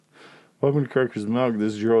Welcome to Crackers Milk.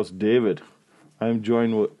 This is your host, David. I'm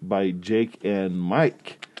joined by Jake and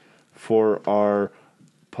Mike for our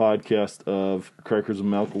podcast of Crackers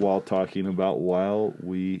and Milk while talking about while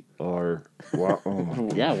we are...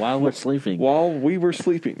 while we're sleeping. While we were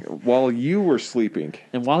sleeping. While you were sleeping.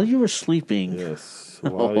 And while you were sleeping... Yes,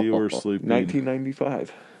 while you were sleeping.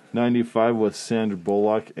 1995. 95 with Sandra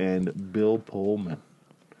Bullock and Bill Pullman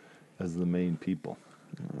as the main people.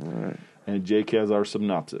 All right. And Jake has our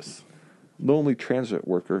synopsis. Lonely transit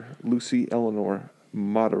worker Lucy Eleanor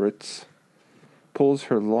Moderatz pulls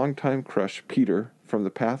her longtime crush Peter from the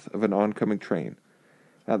path of an oncoming train.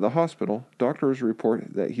 At the hospital, doctors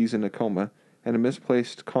report that he's in a coma, and a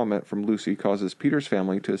misplaced comment from Lucy causes Peter's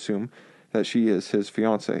family to assume that she is his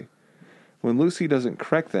fiancée. When Lucy doesn't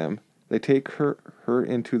correct them, they take her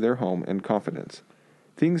into their home in confidence.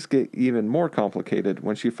 Things get even more complicated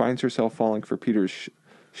when she finds herself falling for Peter's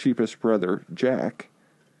sheepish brother, Jack.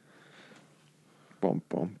 Bum,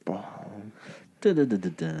 bum, bum.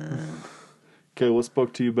 Okay, what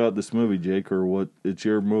spoke to you about this movie, Jake, or what? It's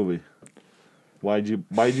your movie. Why'd you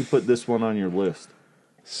put this one on your list?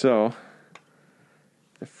 So,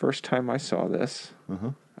 the first time I saw this,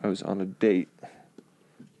 I was on a date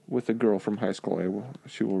with a girl from high school.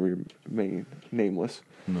 She will remain nameless.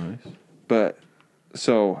 Nice. But,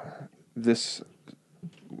 so, it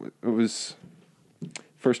was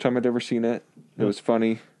first time I'd ever seen it. It was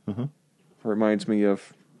funny. Reminds me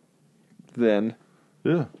of then.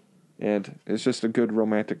 Yeah. And it's just a good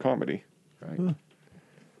romantic comedy. Right. Yeah.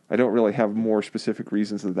 I don't really have more specific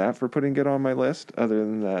reasons than that for putting it on my list, other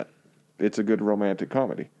than that it's a good romantic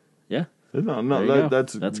comedy. Yeah. No,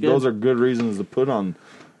 that's good. Those are good reasons to put on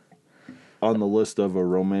the list of a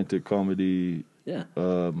romantic comedy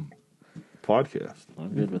podcast.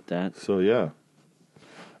 I'm good with that. So yeah.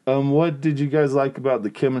 What did you guys like about the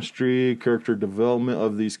chemistry, character development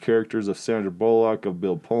of these characters, of Sandra Bullock, of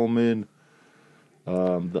Bill Pullman,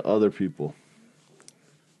 the other people?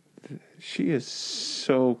 She is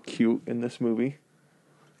so cute in this movie.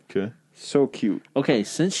 Okay. So cute. Okay,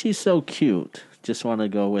 since she's so cute, just want to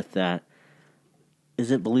go with that.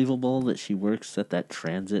 Is it believable that she works at that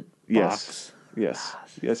transit box? Yes.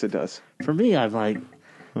 Yes, it does. For me, I'm like,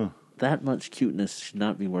 that much cuteness should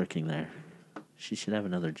not be working there. She should have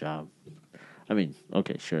another job. I mean,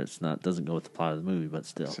 okay, sure, doesn't go with the plot of the movie, but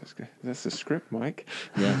still. That's the script, Mike.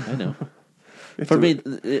 Yeah, I know. For me,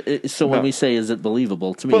 when we say, is it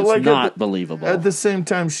believable? To me, it's like not believable. At the same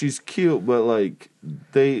time, she's cute, but like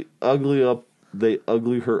they ugly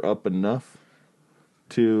her up enough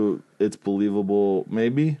to it's believable.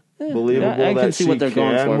 Maybe believable I that can see what they're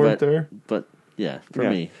going for, work there. But yeah, for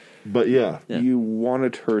me, but yeah, you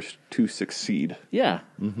wanted her to succeed. Yeah,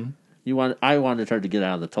 I wanted her to get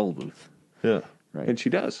out of the toll booth. Yeah, right, and she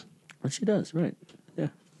does. And she does, right? Yeah,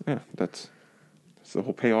 yeah. That's the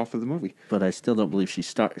whole payoff of the movie. But I still don't believe she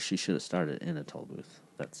should have started in a toll booth.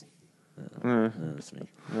 That's me. I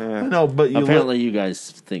know, but apparently you guys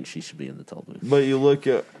think she should be in the toll booth. But you look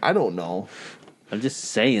at, I don't know. I'm just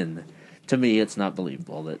saying, to me, it's not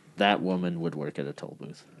believable that woman would work at a toll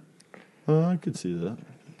booth. I could see that.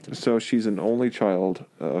 So she's an only child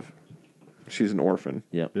she's an orphan.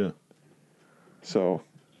 Yep. Yeah. So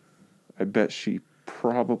I bet she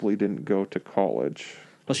probably didn't go to college.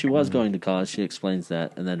 Well, she was going to college. She explains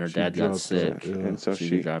that, and then her dad got sick, and so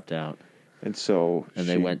she dropped out. And so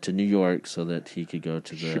they went to New York so that he could go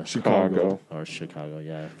to the Chicago,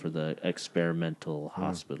 for the experimental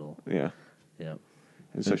hospital. Yeah. Yep.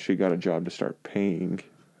 And so she got a job to start paying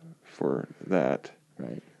for that.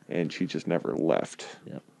 Right. And she just never left.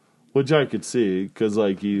 Yep. Which I could see, because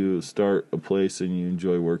like you start a place and you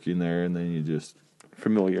enjoy working there, and then you just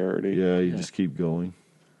familiarity. Yeah, you just keep going.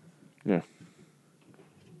 Yeah.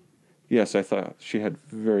 Yes, I thought she had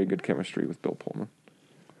very good chemistry with Bill Pullman.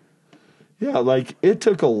 Yeah, like, it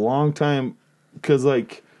took a long time, because,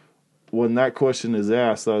 like, when that question is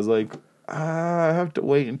asked, I was like, I have to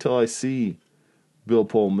wait until I see Bill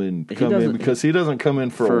Pullman come in, because he doesn't come in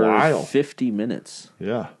for a while. 50 minutes.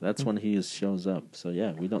 Yeah. That's when he shows up. So,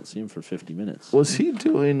 yeah, we don't see him for 50 minutes. Was he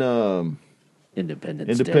doing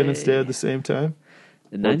Independence Day at the same time?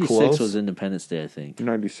 96 was Independence Day, I think.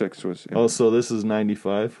 96 was... Oh, so this is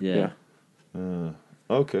 95? Yeah.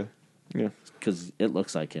 Okay. Yeah. Because it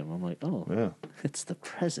looks like him. I'm like, oh, yeah, it's the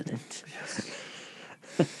president.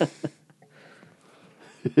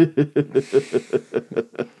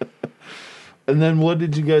 And then what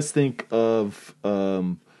did you guys think of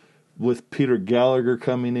with Peter Gallagher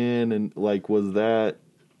coming in, and like, was that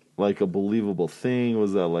like a believable thing?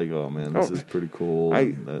 Was that like, oh man, this is pretty cool?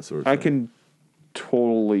 That sort of thing. I can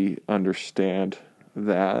totally understand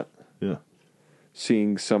that. Yeah.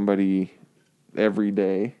 seeing somebody every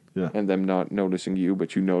day Yeah. and them not noticing you,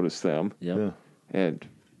 but you notice them, Yep. Yeah. and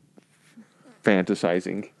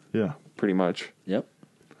fantasizing, Yeah. pretty much. Yep.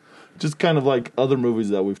 Just kind of like other movies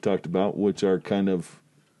that we've talked about, which are kind of,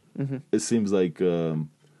 it seems like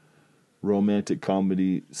romantic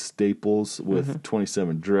comedy staples with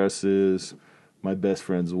 27 Dresses, My Best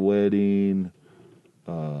Friend's Wedding,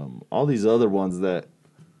 all these other ones that,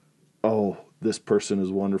 oh, this person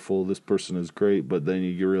is wonderful, this person is great, but then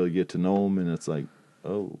you really get to know them, and it's like,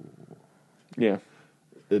 oh, Yeah.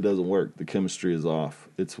 it doesn't work. The chemistry is off.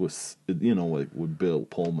 It's with, like with Bill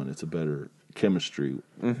Pullman, it's a better chemistry.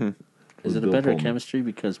 Is it a Bill better Pullman. chemistry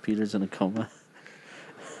because Peter's in a coma?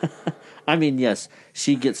 I mean, yes,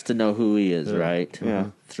 she gets to know who he is, right? Yeah.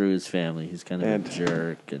 Through his family. He's kind of And- a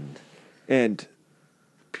jerk and And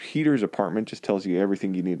Peter's apartment just tells you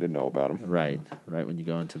everything you need to know about him. right when you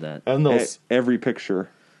go into that And those Every picture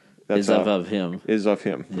that's is of him. is of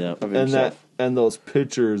him. Yep. Of and himself. and those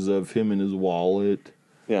pictures of him in his wallet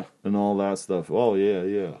Yeah. and all that stuff. Oh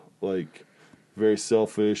yeah. Like very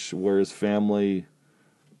selfish. Where his family,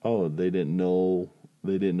 they didn't know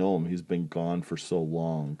him. He's been gone for so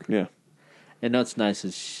long. Yeah. And what's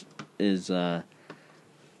nice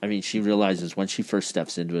I mean, she realizes when she first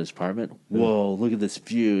steps into his apartment, whoa, look at this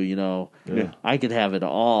view, Yeah. I could have it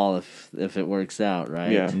all if it works out,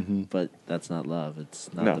 right? Yeah. But that's not love.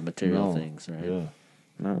 It's not No. the material No. things, right? Yeah.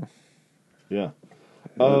 No. Yeah.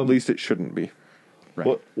 At least it shouldn't be.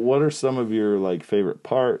 Right. What are some of your like favorite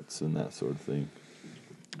parts and that sort of thing?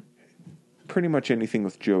 Pretty much anything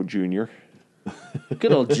with Joe Jr.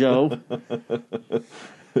 Good old Joe.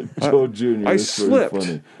 Joe Jr. I is pretty slipped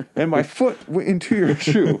funny. and my foot went into your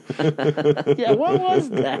shoe. Yeah, what was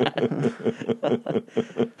that?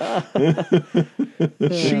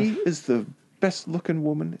 She is the best looking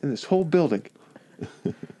woman in this whole building.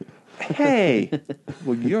 Hey,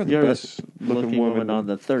 well, you're the You're best looking woman on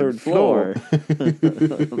the third floor.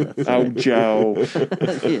 floor. Oh, Joe.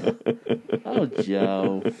 Yeah. Oh,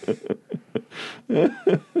 Joe.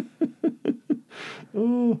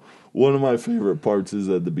 One of my favorite parts is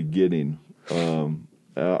at the beginning.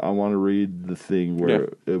 I want to read the thing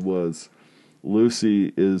where it was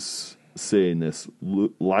Lucy is saying this.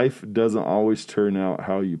 Life doesn't always turn out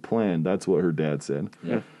how you planned. That's what her dad said.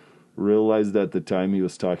 Yeah. Realized at the time he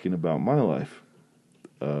was talking about my life.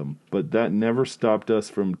 But that never stopped us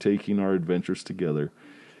from taking our adventures together.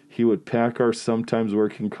 He would pack our sometimes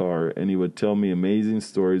working car, and he would tell me amazing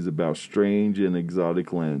stories about strange and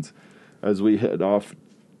exotic lands as we head off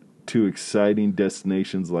to exciting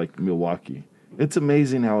destinations like Milwaukee. It's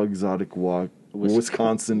amazing how exotic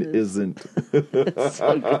Wisconsin isn't.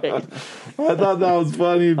 So great. I thought that was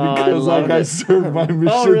funny because love I it. served my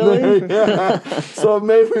mission really? there. Yeah. So it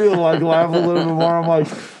made me like laugh a little bit more. I'm like,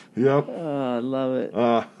 yep. Oh, I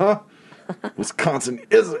love it. Wisconsin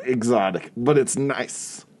is exotic, but it's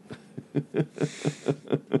nice.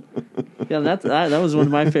 Yeah, that was one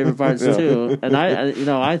of my favorite parts too. And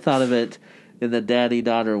I thought of it in the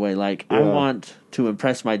daddy-daughter way. Like, I want to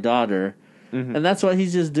impress my daughter, and that's what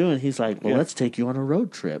he's just doing. He's like, well, let's take you on a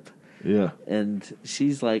road trip. Yeah. And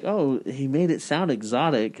she's like, oh, he made it sound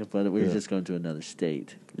exotic, but we were just going to another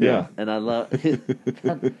state. Yeah. And I love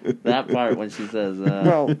that part when she says,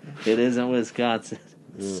 Well, it isn't Wisconsin.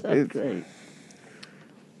 So great.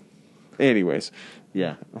 anyways,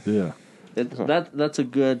 Yeah. Yeah. That's a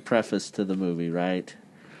good preface to the movie, right?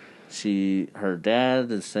 Her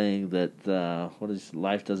dad is saying that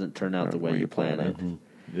life doesn't turn out the way you plan it.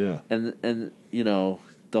 Yeah. And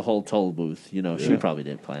the whole toll booth, she probably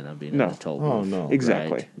didn't plan on being in No. a toll Oh, booth. no.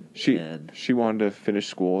 exactly. Right. She wanted to finish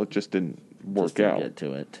school. It just didn't work Just to out. get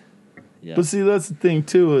to it. Yeah. But see, that's the thing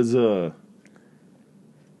too. Is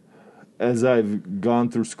as I've gone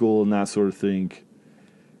through school and that sort of thing,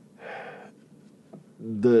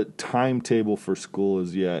 the timetable for school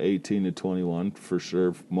is 18 to 21 for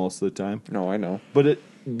sure most of the time. No, I know. But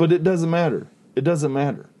it doesn't matter. It doesn't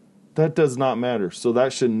matter. That does not matter. So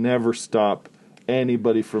that should never stop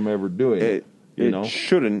anybody from ever doing it. It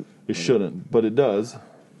shouldn't, It shouldn't, but it does.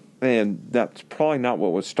 and that's probably not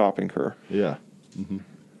what was stopping her. Yeah.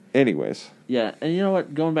 Anyways, Yeah, and you know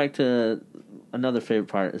what? Going back to another favorite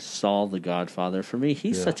part is Saul the Godfather. For me,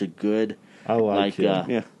 he's Yeah. such a good, I like him.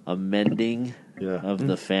 Yeah. amending of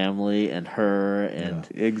the family and her and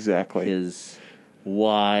exactly. his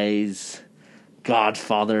wise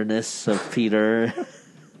godfatherness of Peter.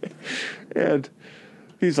 And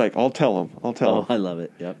he's like, I'll tell him. Oh, I love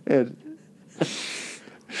it. Yep. And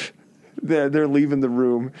they're leaving the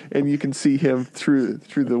room, and you can see him through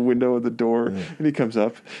the window of the door, and he comes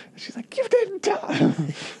up. And she's like, "You didn't tell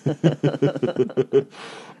him."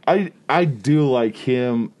 I do like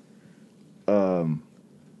him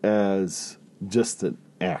as just an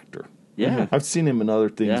actor. Yeah. I've seen him in other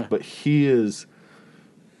things, Yeah. but he is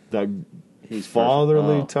that He's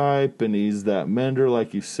fatherly perfect. type, and he's that mender,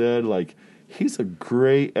 like you said. Like, he's a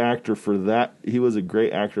great actor for that. He was a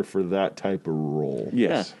great actor for that type of role.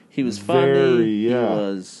 Yes. Yeah. He was funny. Very, He yeah.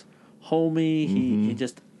 was homey. He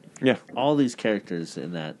just Yeah. all these characters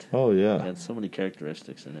in that. Oh He yeah, had so many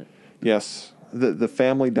characteristics in it. Yes. The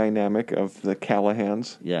family dynamic of the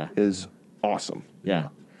Callahans Yeah. is awesome. Yeah.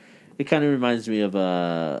 It kind of reminds me of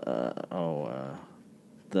the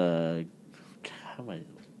how am I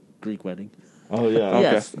Greek wedding. oh yeah. Okay.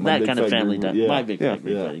 Yes, My that Big kind of Fat family. Greek- My big Yeah. fat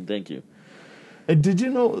Greek Yeah. wedding. Thank you. And did you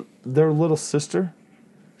know their little sister?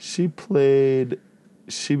 She became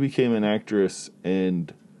an actress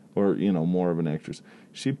or more of an actress.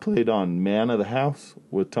 She played on Man of the House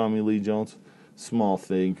with Tommy Lee Jones. Small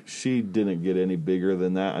thing. She didn't get any bigger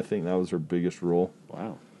than that. I think that was her biggest role.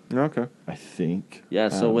 Wow. Okay. I think. Yeah. I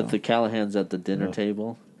So don't with know. the Callahans at the dinner Yeah.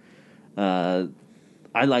 table,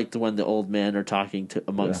 I liked when the old men are talking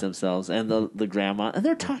amongst Yeah. themselves and the grandma, and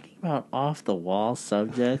they're talking about off the wall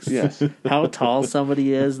subjects. Yes. How tall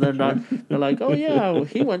somebody is. They're like, oh yeah,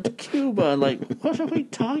 he went to Cuba. Like, what are we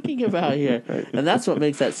talking about here? And that's what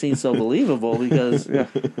makes that scene so believable because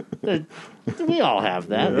we all have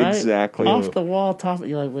that, right? Exactly. Off the wall topic.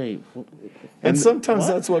 You're like, wait, And sometimes what?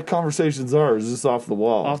 that's what conversations are, is just off the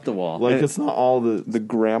wall. Off the wall. Like, And it's not all the... The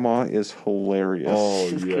grandma is hilarious. Oh,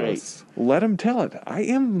 She's yes. Let him tell it. I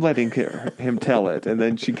am letting him tell it. And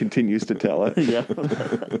then she continues to tell it. yeah,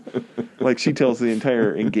 Like she tells the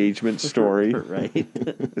entire engagement story. right.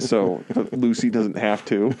 So Lucy doesn't have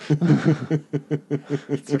to.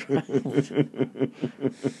 That's right.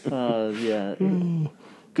 Yeah.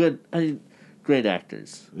 Good. Great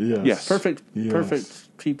actors. Yes. Yes. Perfect. Yes.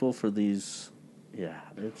 Perfect people for these. Yeah.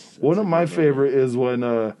 It's One a of my good movie. favorite is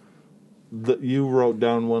when you wrote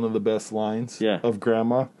down one of the best lines Yeah. of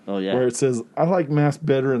Grandma. Oh, yeah. Where it says, I like Mass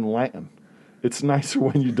better in Latin. It's nicer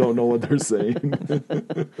when you don't know what they're saying.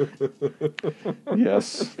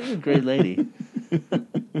 Yes. She's a great lady.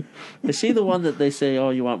 Is she the one that they say,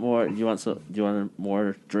 "Oh, you want more? Do you want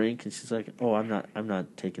more drink?" And she's like, "Oh, I'm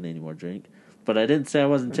not taking any more drink." But I didn't say I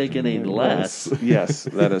wasn't taking any less. Yes,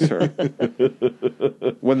 that is her.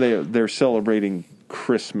 When they're celebrating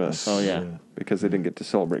Christmas. Oh yeah. Because they didn't get to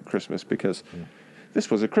celebrate Christmas because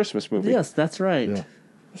this was a Christmas movie. Yes, that's right. Yeah.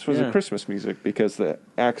 This was Yeah. a Christmas music because the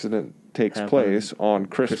accident takes Happened. place on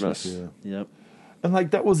Christmas. Yeah. Yep. And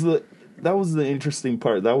like that was the interesting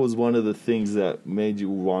part. That was one of the things that made you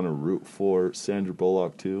want to root for Sandra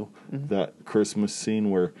Bullock too. That Christmas scene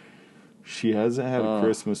where she hasn't had a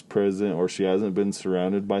Christmas present or she hasn't been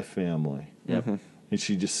surrounded by family. Yep. And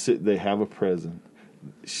she just they have a present.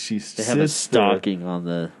 They have a stocking on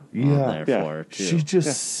there Yeah. Yeah. for her too. She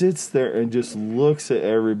just sits there and just looks at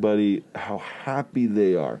everybody, how happy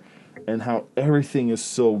they are, and how everything is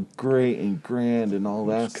so great and grand and all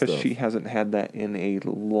that Because stuff. she hasn't had that in a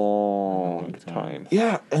long time.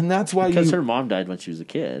 Yeah, and that's why because her mom died when she was a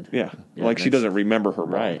kid. Yeah. Yeah, Like she that's- doesn't remember her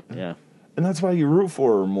mom. Right. Yeah. and that's why you root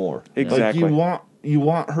for her more. Exactly. Like you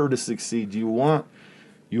want her to succeed. You want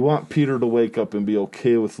Peter to wake up and be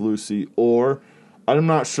okay with Lucy, or I'm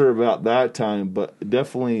not sure about that time, but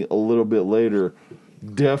definitely a little bit later,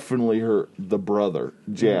 definitely the brother,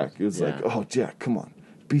 Jack, is Yeah. like, oh, Jack, come on,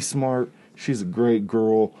 be smart. She's a great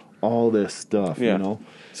girl, all this stuff, Yeah. you know?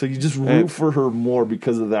 So you just root And- for her more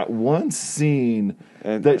because of that one scene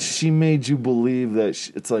And- that she made you believe that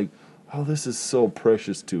it's like, oh, this is so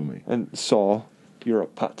precious to me. And Saul, you're a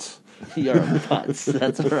putz. You're a putz.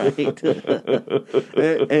 That's right.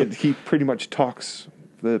 And he pretty much talks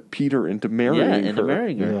the Peter into marrying Yeah, her. into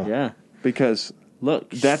marrying her. Yeah. Yeah. Because Look.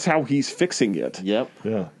 that's how he's fixing it. Yep.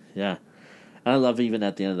 Yeah. Yeah. I love even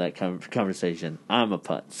at the end of that conversation, I'm a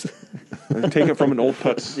putz. Take it from an old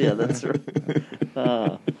putz. Yeah, that's right.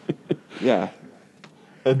 Yeah.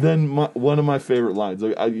 And then one of my favorite lines.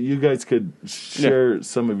 Like, you guys could share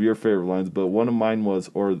some of your favorite lines, but one of mine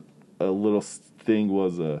was, or a little thing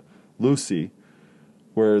was, Lucy,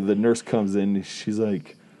 where the nurse comes in. And she's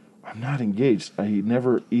like, "I'm not engaged. I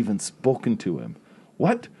never even spoken to him."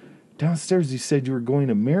 What? Downstairs you said you were going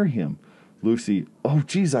to marry him. Lucy, oh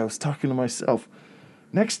geez, I was talking to myself.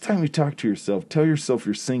 Next time you talk to yourself, tell yourself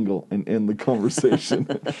you're single and end the conversation.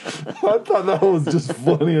 I thought that was just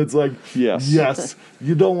funny. It's like, yes,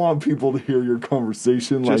 you don't want people to hear your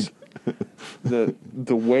conversation. Just like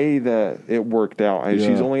the way that it worked out. Yeah.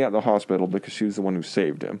 She's only at the hospital because she was the one who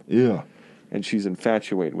saved him. yeah, And she's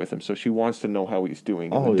infatuated with him. So she wants to know how he's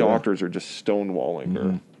doing. And Oh, the yeah. doctors are just stonewalling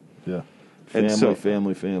her. yeah. And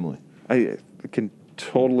Family, so- family. I can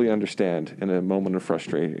totally understand in a moment of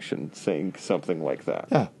frustration saying something like that.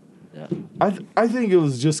 Yeah. Yeah. I think it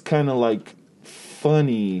was just kind of like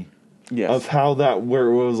funny of how that, where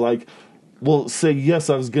it was like, well, say yes,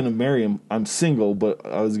 I was going to marry him. I'm single, but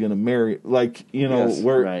I was going to marry, like, you know, Yes,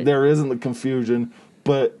 where right. there isn't the confusion.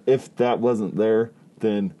 But if that wasn't there,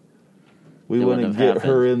 then we It wouldn't wouldn't have get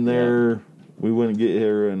her happened. in there. We wouldn't get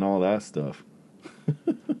her and all that stuff.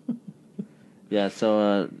 Yeah,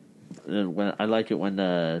 so when I like it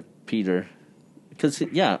when Peter, because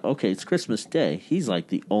it's Christmas Day. He's like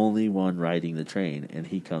the only one riding the train, and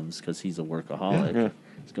he comes because he's a workaholic. Yeah.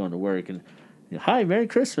 He's going to work, and hi, Merry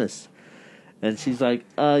Christmas. And she's like,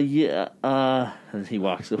 yeah, and he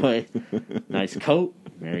walks away. Nice coat.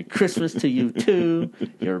 Merry Christmas to you too.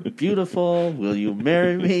 You're beautiful. Will you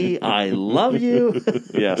marry me? I love you.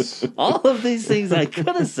 Yes. All of these things I could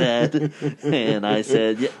have said, and I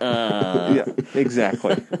said, Yeah,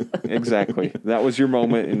 exactly. Exactly. That was your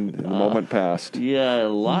moment, and the moment passed. yeah, I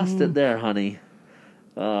lost it there, honey.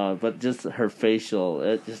 But just her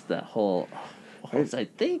facial, just that whole, what was I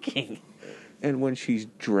thinking? And when she's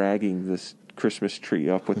dragging this Christmas tree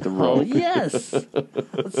up with the Oh, rope. yes.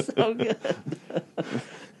 So good.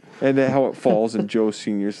 And then how it falls, and Joe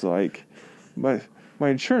Sr.'s like, my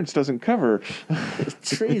insurance doesn't cover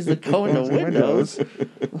Trees that go in the windows.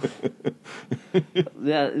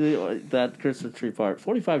 Yeah, that Christmas tree part.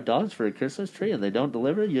 $45 for a Christmas tree, and they don't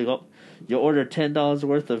deliver. You order $10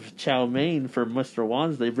 worth of chow mein for Mr.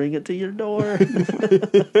 Wan's. They bring it to your door.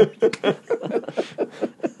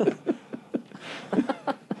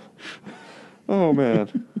 Oh,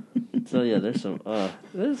 man. So yeah,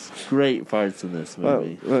 there's great parts in this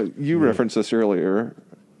movie. You referenced this earlier.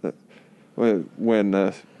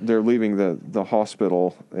 When they're leaving the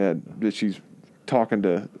hospital, and she's talking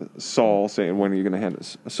to Saul, saying, "When are you going to hand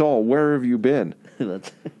us?" Saul, where have you been?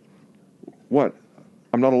 That's, What?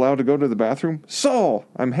 I'm not allowed to go to the bathroom? Saul,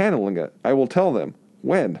 I'm handling it. I will tell them.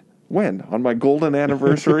 When? When? On my golden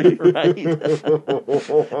anniversary? right.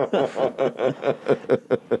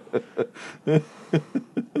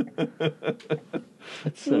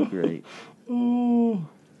 That's so great.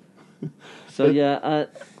 So yeah,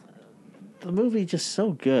 the movie just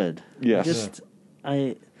so good. Yes.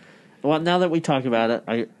 Well, now that we talk about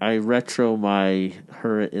it, I retro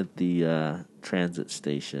her at the transit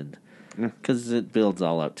station because it builds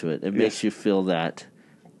all up to it. It makes you feel that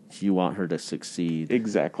you want her to succeed.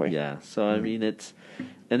 Exactly. Yeah. So I mean, it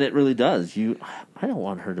really does. I don't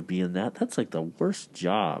want her to be in that. That's like the worst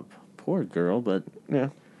job. Poor girl, but Yeah.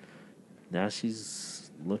 now she's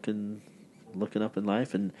looking up in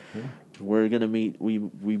life, and we're gonna meet.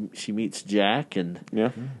 She meets Jack, and Yeah.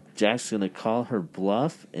 Jack's gonna call her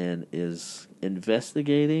bluff and is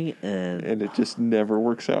investigating, and And it just never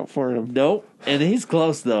works out for him. nope. And he's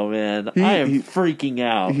close though, man. I am freaking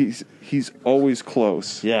out. He's always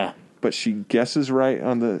close. Yeah. But she guesses right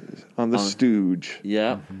on the stooge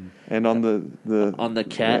Yeah. and on the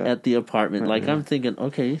cat at the apartment. Like, Yeah. I'm thinking,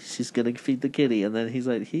 okay, she's gonna feed the kitty, and then he's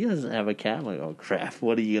like, he doesn't have a cat. I'm like, oh crap,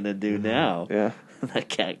 what are you gonna do now? Yeah. That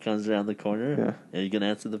cat comes around the corner. Yeah. Are you gonna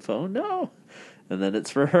answer the phone? No. And then it's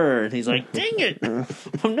for her, and he's like, dang it,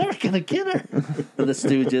 I'm never gonna get her. And the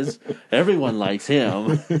Stooges, everyone likes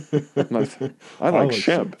him. I like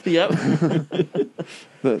Sheb, Yep.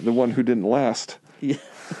 the one who didn't last. Yeah.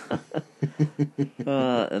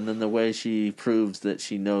 And then the way she proves that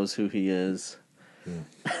she knows who he is.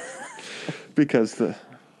 Because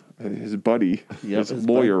his buddy, his his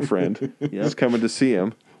lawyer buddy. friend, is coming to see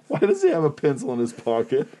him. Why does he have a pencil in his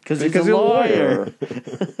pocket? Because he's a lawyer.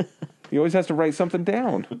 He always has to write something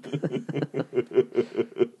down.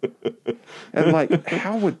 And like,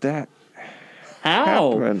 how would that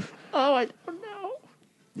happen? Oh, I don't know.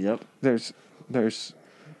 Yep. There's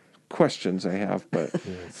questions I have, but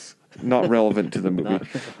not relevant to the movie.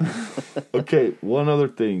 Okay, one other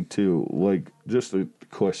thing too, like just a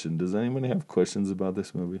question. Does anybody have questions about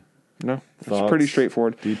this movie? No, Thoughts? it's pretty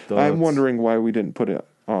straightforward. Deep thoughts? I'm wondering why we didn't put it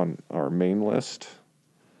on our main list,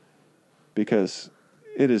 because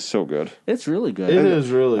it is so good. It's really good. It is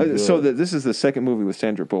really good. So this is the second movie with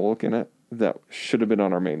Sandra Bullock in it that should have been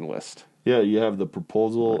on our main list. Yeah, you have The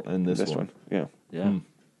Proposal and this one. Yeah. Yeah.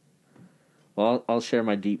 Well, I'll share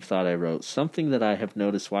my deep thought I wrote. Something that I have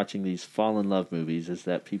noticed watching these fall in love movies is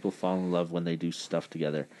that people fall in love when they do stuff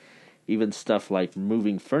together. Even stuff like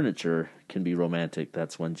moving furniture can be romantic.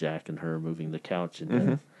 That's when Jack and her are moving the couch.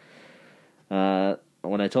 And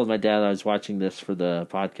when I told my dad I was watching this for the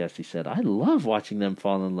podcast, he said, I love watching them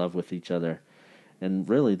fall in love with each other. And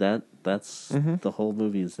really, that's the whole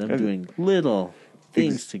movie, is them doing little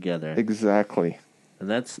things together. Exactly. And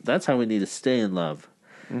that's how we need to stay in love.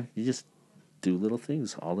 You just do little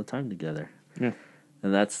things all the time together. Yeah.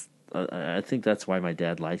 And that's I think that's why my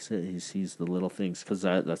dad likes it. He sees the little things because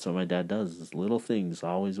that's what my dad does. Is little things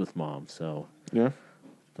always with mom. So Yeah.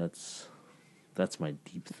 that's my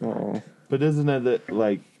deep thought. Oh. But isn't it that,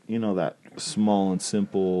 like, you know, that small and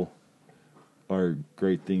simple are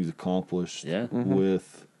great things accomplished Yeah.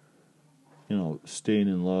 with, you know, staying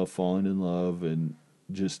in love, falling in love, and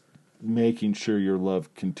just making sure your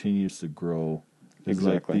love continues to grow. It's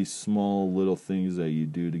like Exactly. these small little things that you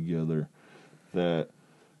do together that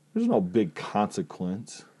there's no big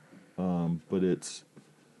consequence, but it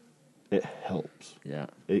helps. Yeah.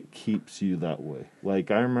 It keeps you that way.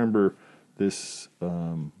 Like, I remember this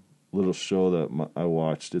little show that I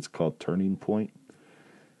watched. It's called Turning Point,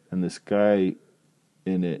 and this guy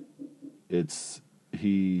in it,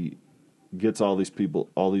 he gets all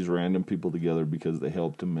these random people together because they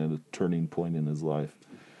helped him at a turning point in his life.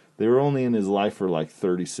 They were only in his life for like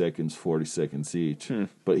 30 seconds, 40 seconds each,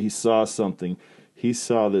 but he saw something. He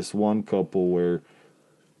saw this one couple where,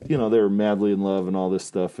 you know, they were madly in love and all this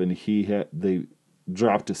stuff, and they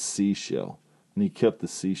dropped a seashell, and he kept the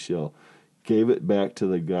seashell, gave it back to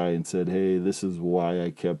the guy, and said, "Hey, this is why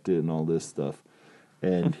I kept it," and all this stuff.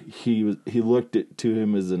 And he looked to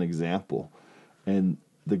him as an example. And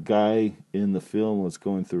the guy in the film was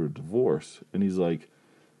going through a divorce, and he's like,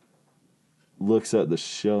 looks at the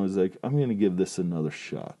shell and he's like, "I'm going to give this another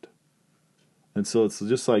shot." And so it's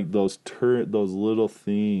just like those little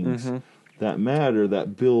things that matter,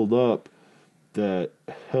 that build up, that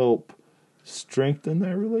help strengthen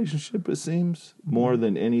that relationship, it seems, more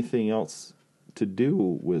than anything else to do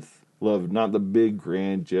with love. Not the big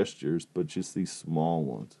grand gestures, but just these small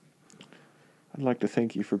ones. I'd like to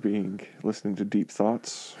thank you for listening to Deep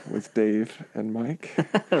Thoughts with Dave and Mike.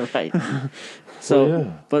 Right. So,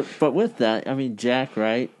 yeah. but with that, I mean, Jack,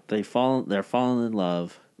 right? They're falling in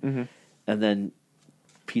love, and then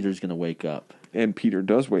Peter's gonna wake up, And Peter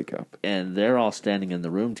does wake up. and they're all standing in the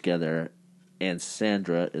room together, and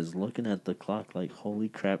Sandra is looking at the clock like, "Holy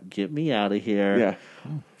crap, get me out of here! Yeah.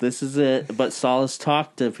 This is it." But Saul has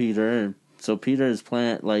talked to Peter, and so Peter is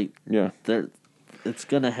Yeah. it's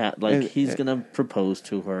gonna he's gonna propose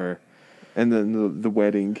to her. And then the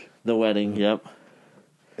wedding. The wedding, yep.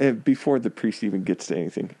 And before the priest even gets to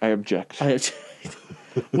anything, I object.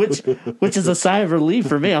 Which is a sigh of relief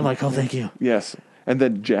for me. I'm like, "Oh, thank you." Yes. And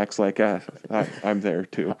then Jack's like, I'm there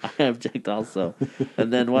too. I object also.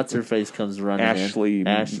 And then what's her face comes running Ashley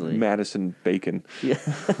in. Madison Bacon. Yeah.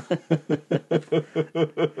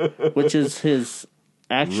 Which is his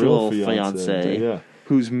actual Real fiance. Yeah.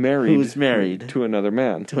 Who's married to another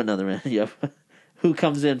man. another man. Yep. Who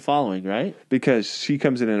comes in following, right? Because she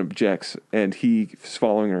comes in and objects, and he's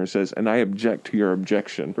following her and says, "And I object to your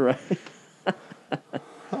objection." Right.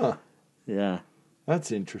 Yeah.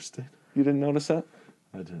 That's interesting. You didn't notice that?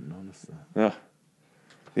 I didn't notice that.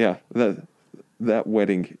 Yeah. That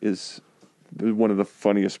wedding is one of the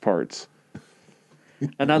funniest parts.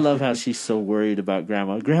 And I love how she's so worried about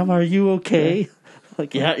Grandma. "Grandma, are you okay?"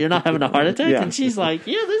 Like, "Yeah, you're not having a heart attack?" Yeah. And she's like,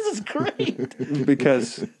 "Yeah, this is great."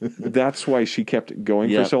 Because that's why she kept it going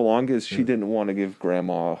Yep. for so long, is she didn't want to give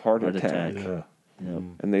Grandma a heart attack. Yeah. Yep.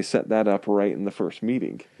 And they set that up right in the first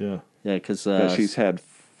meeting Yeah. Yeah, because that she's had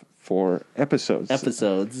for episodes.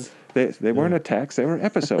 They weren't attacks, they were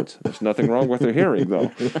episodes. There's nothing wrong with her hearing, though.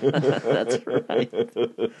 That's right.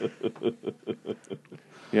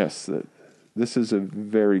 Yes, this is a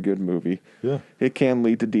very good movie. Yeah. It can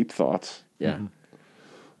lead to deep thoughts. Yeah.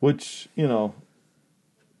 Which, you know,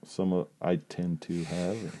 I tend to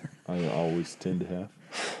have. I always tend to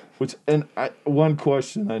have. One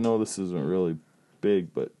question, I know this isn't really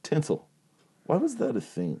big, but tinsel. Why was that a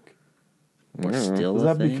thing? We're still Is a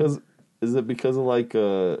that thing? because of like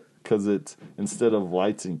because it's instead of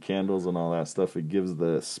lights and candles and all that stuff, it gives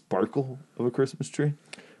the sparkle of a Christmas tree?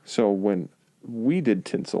 So when we did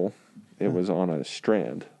tinsel, it was on a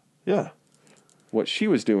strand. Yeah. What she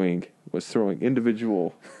was doing was throwing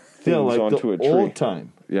individual things like onto the a tree. old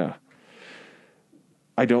time. Yeah.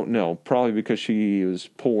 I don't know. Probably because she was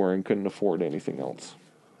poor and couldn't afford anything else.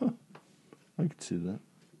 I could see that.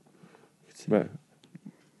 But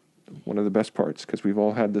one of the best parts, because we've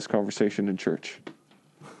all had this conversation in church.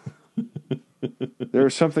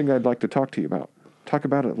 There's something I'd like to talk to you about. Talk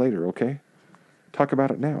about it later, okay? Talk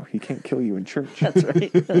about it now. He can't kill you in church. That's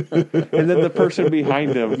right. And then the person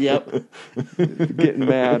behind him Yep. getting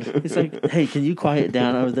mad. He's like, "Hey, can you quiet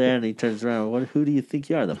down over there?" And he turns around. Who do you think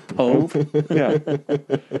you are, the Pope? Yeah,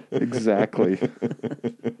 exactly.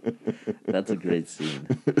 That's a great scene.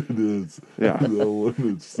 It is. Yeah. That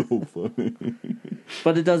one is so funny.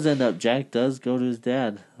 But it does end up, Jack does go to his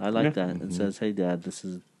dad. I like that. And says, "Hey, Dad, this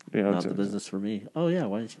is You know, Not the business for me. Oh yeah,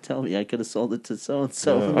 why didn't you tell me? I could have sold it to so and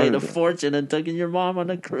so, Yeah. made a fortune, and taken your mom on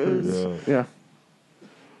a cruise. Yeah. yeah.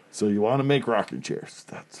 So you want to make rocking chairs?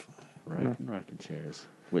 That's fine. Rocking chairs,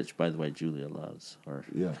 which by the way Julia loves. Or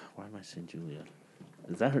Yeah. why am I saying Julia?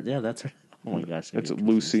 Is that her? Yeah, that's her. Oh my gosh, I That's get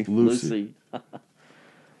confused. Lucy. Lucy.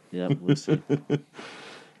 Yep, Lucy.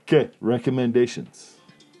 Okay, recommendations.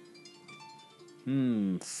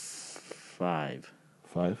 5.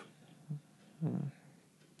 5.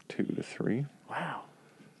 2 to 3. Wow.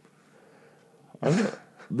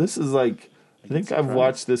 This is like I think I've surprised.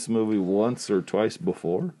 watched this movie once or twice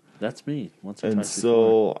before, That's me. Once or and twice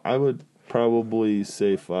before. so I would probably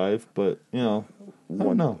say 5. But I don't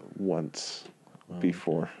know. Once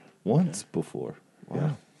before. Once before.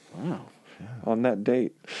 Yeah. Wow. On that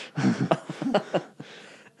date.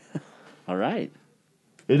 All right.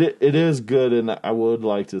 It is good, and I would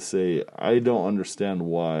like to say I don't understand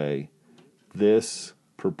why this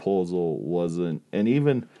proposal wasn't, and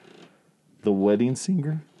even The Wedding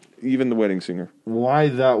Singer, Even The Wedding Singer. why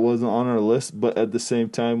that wasn't on our list. But at the same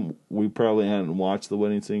time, we probably hadn't watched The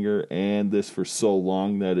Wedding Singer and this for so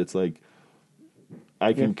long that it's like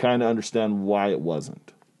I can kind of understand why it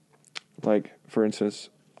wasn't. Like, for instance,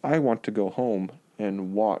 I want to go home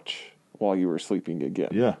and watch while you were sleeping again.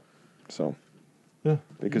 Yeah, So, yeah,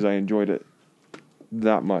 because I enjoyed it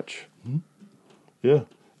that much. yeah.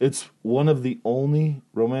 It's one of the only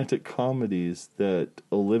romantic comedies that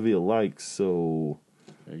Olivia likes, so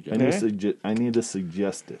There you I go. need to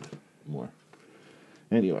suggest it more.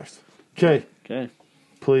 Anyways, okay. Okay.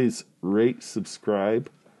 Please rate, subscribe,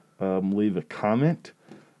 leave a comment.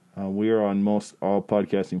 We are on most all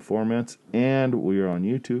podcasting formats, and we are on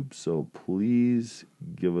YouTube. So please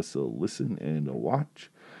give us a listen and a watch,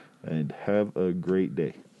 and have a great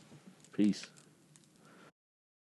day. Peace.